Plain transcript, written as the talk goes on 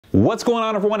What's going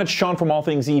on, everyone? It's Sean from All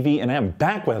Things EV, and I'm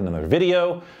back with another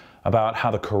video about how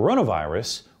the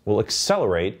coronavirus will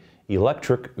accelerate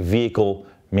electric vehicle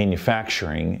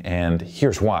manufacturing, and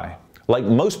here's why. Like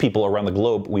most people around the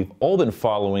globe, we've all been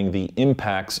following the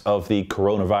impacts of the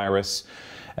coronavirus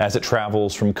as it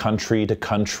travels from country to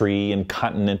country and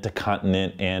continent to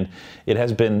continent, and it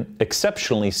has been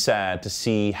exceptionally sad to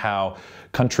see how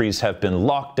countries have been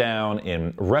locked down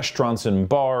and restaurants and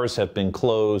bars have been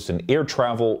closed and air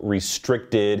travel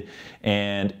restricted.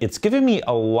 And it's given me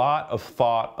a lot of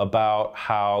thought about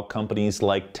how companies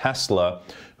like Tesla,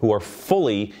 who are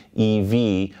fully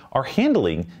EV, are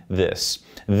handling this.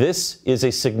 This is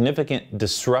a significant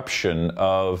disruption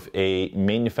of a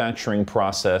manufacturing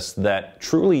process that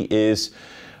truly is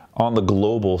on the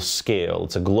global scale.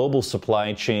 It's a global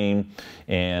supply chain,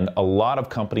 and a lot of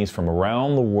companies from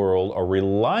around the world are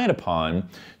relied upon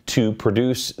to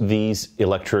produce these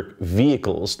electric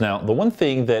vehicles. Now, the one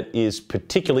thing that is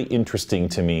particularly interesting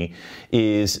to me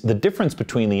is the difference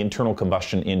between the internal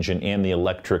combustion engine and the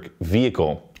electric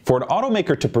vehicle. For an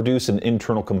automaker to produce an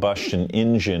internal combustion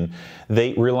engine,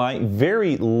 they rely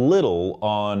very little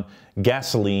on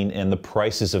gasoline and the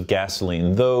prices of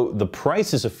gasoline, though the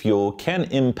prices of fuel can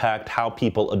impact how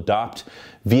people adopt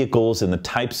vehicles and the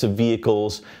types of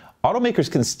vehicles. Automakers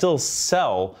can still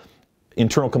sell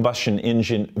internal combustion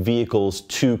engine vehicles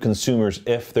to consumers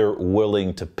if they're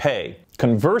willing to pay.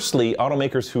 Conversely,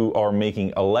 automakers who are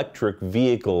making electric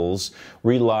vehicles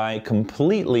rely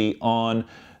completely on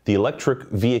the electric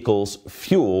vehicle's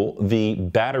fuel, the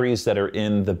batteries that are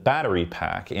in the battery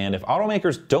pack. And if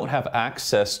automakers don't have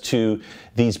access to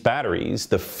these batteries,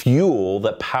 the fuel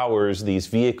that powers these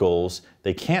vehicles,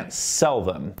 they can't sell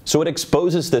them. So it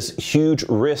exposes this huge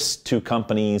risk to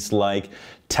companies like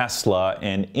Tesla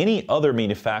and any other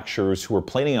manufacturers who are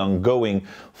planning on going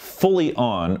fully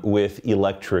on with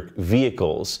electric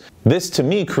vehicles. This, to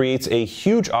me, creates a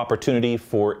huge opportunity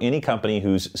for any company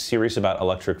who's serious about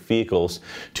electric vehicles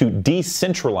to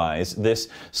decentralize this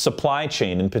supply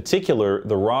chain, in particular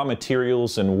the raw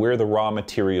materials and where the raw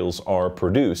materials are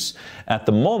produced. At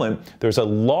the moment, there's a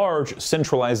large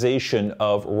centralization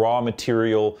of raw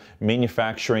material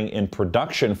manufacturing and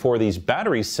production for these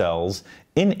battery cells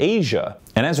in Asia.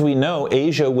 And as we know,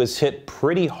 Asia was hit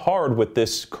pretty hard with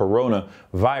this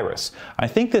coronavirus. I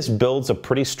think this builds a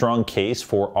pretty strong case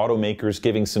for automakers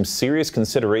giving some serious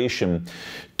consideration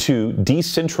to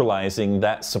decentralizing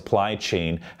that supply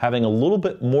chain, having a little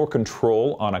bit more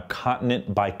control on a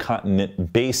continent by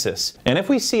continent basis. And if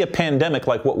we see a pandemic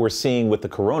like what we're seeing with the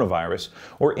coronavirus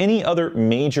or any other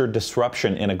major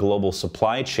disruption in a global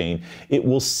supply chain, it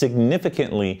will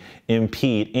significantly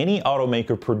impede any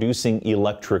automaker producing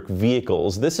electric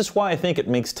vehicles. This is why I think it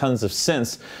makes tons of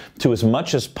sense to, as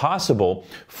much as possible,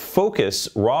 focus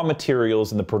raw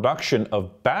materials in the production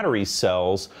of battery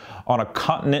cells on a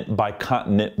continent by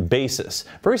continent basis.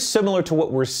 Very similar to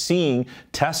what we're seeing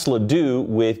Tesla do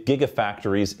with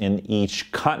gigafactories in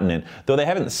each continent. Though they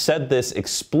haven't said this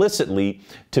explicitly,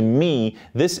 to me,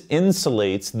 this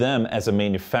insulates them as a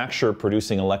manufacturer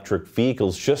producing electric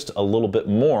vehicles just a little bit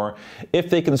more if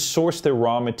they can source their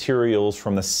raw materials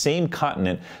from the same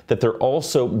continent that they're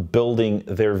also building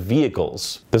their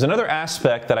vehicles. There's another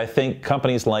aspect that I think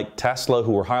companies like Tesla,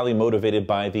 who are highly motivated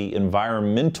by the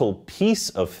environmental piece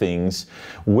of things,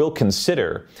 will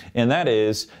consider, and that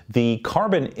is the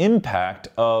carbon impact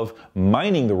of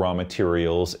mining the raw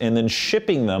materials and then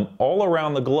shipping them all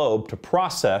around the globe to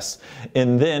process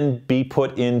and then be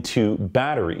put into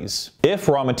batteries. If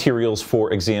raw materials,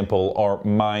 for example, are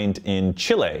mined in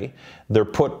Chile, they're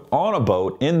put on a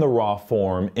boat in the raw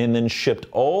form and then shipped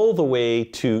all the way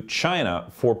to China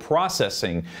for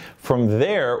processing. From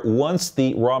there, once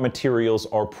the raw materials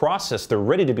are processed, they're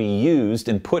ready to be used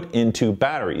and put into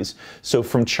batteries. So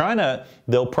from China,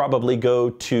 they'll probably go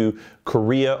to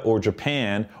Korea or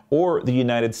Japan or the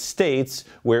United States,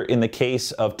 where in the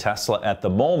case of Tesla at the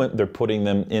moment, they're putting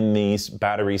them in these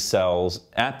battery cells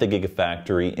at the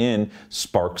Gigafactory in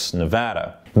Sparks,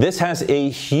 Nevada. This has a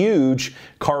huge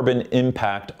carbon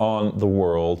impact on the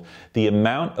world. The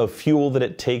amount of fuel that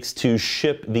it takes to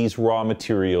ship these raw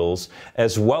materials,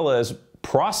 as well as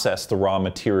process the raw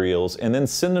materials and then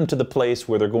send them to the place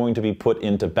where they're going to be put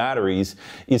into batteries,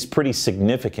 is pretty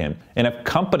significant. And if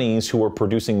companies who are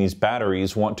producing these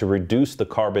batteries want to reduce the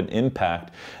carbon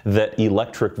impact that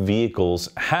electric vehicles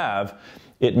have,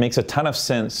 it makes a ton of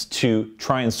sense to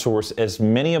try and source as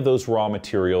many of those raw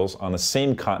materials on the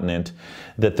same continent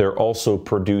that they're also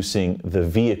producing the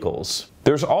vehicles.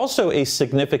 There's also a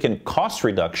significant cost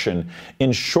reduction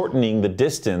in shortening the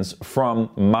distance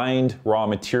from mined raw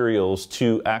materials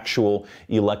to actual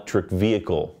electric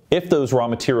vehicle. If those raw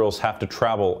materials have to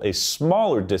travel a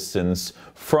smaller distance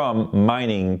from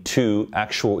mining to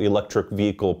actual electric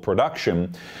vehicle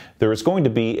production, there is going to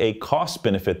be a cost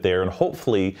benefit there, and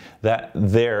hopefully that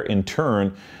there in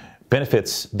turn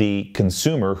benefits the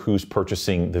consumer who's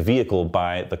purchasing the vehicle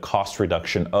by the cost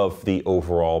reduction of the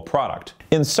overall product.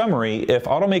 In summary, if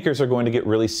automakers are going to get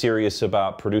really serious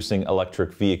about producing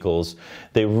electric vehicles,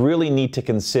 they really need to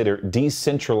consider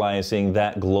decentralizing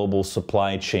that global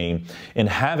supply chain and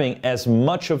having as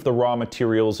much of the raw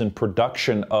materials in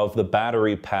production of the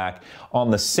battery pack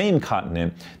on the same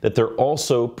continent that they're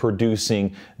also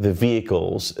producing the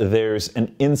vehicles. There's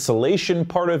an insulation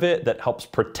part of it that helps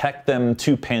protect them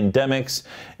to pandemics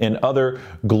and other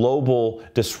global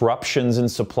disruptions in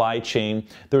supply chain.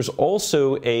 There's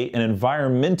also an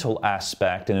environmental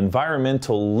aspect, an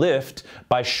environmental lift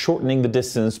by shortening the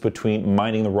distance between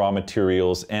mining the raw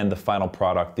materials and the final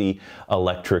product, the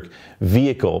electric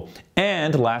vehicle.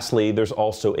 And lastly, there's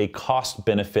also a cost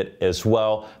benefit as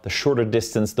well. The shorter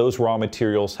distance those raw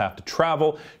materials have to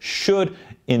travel should,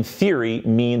 in theory,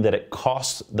 mean that it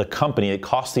costs the company, it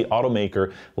costs the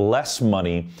automaker less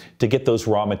money to get those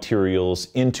raw materials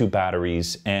into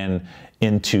batteries and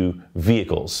into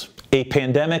vehicles. A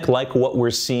pandemic like what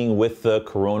we're seeing with the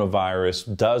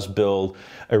coronavirus does build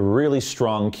a really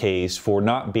strong case for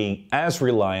not being as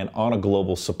reliant on a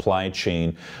global supply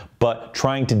chain, but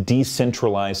trying to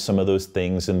decentralize some of those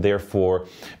things and therefore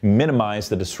minimize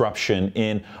the disruption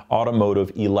in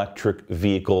automotive electric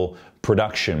vehicle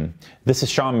production. This is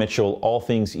Sean Mitchell, All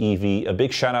Things EV. A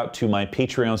big shout out to my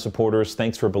Patreon supporters.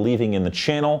 Thanks for believing in the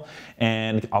channel,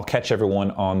 and I'll catch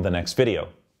everyone on the next video.